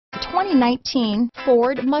2019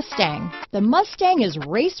 Ford Mustang. The Mustang is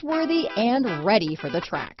race-worthy and ready for the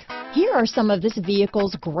track. Here are some of this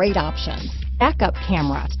vehicle's great options: backup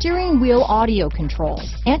camera, steering wheel audio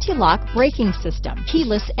controls, anti-lock braking system,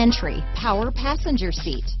 keyless entry, power passenger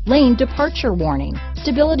seat, lane departure warning,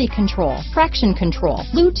 stability control, traction control,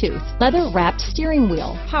 Bluetooth, leather-wrapped steering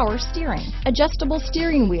wheel, power steering, adjustable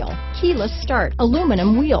steering wheel, keyless start,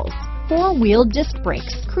 aluminum wheels, four-wheel disc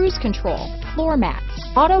brakes, cruise control, floor mats,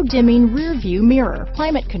 auto-dimming rear view mirror,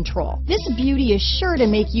 climate control. This beauty is sure to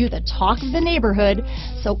make you the talk of the neighborhood,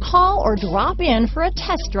 so call or drop in for a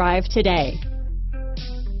test drive today.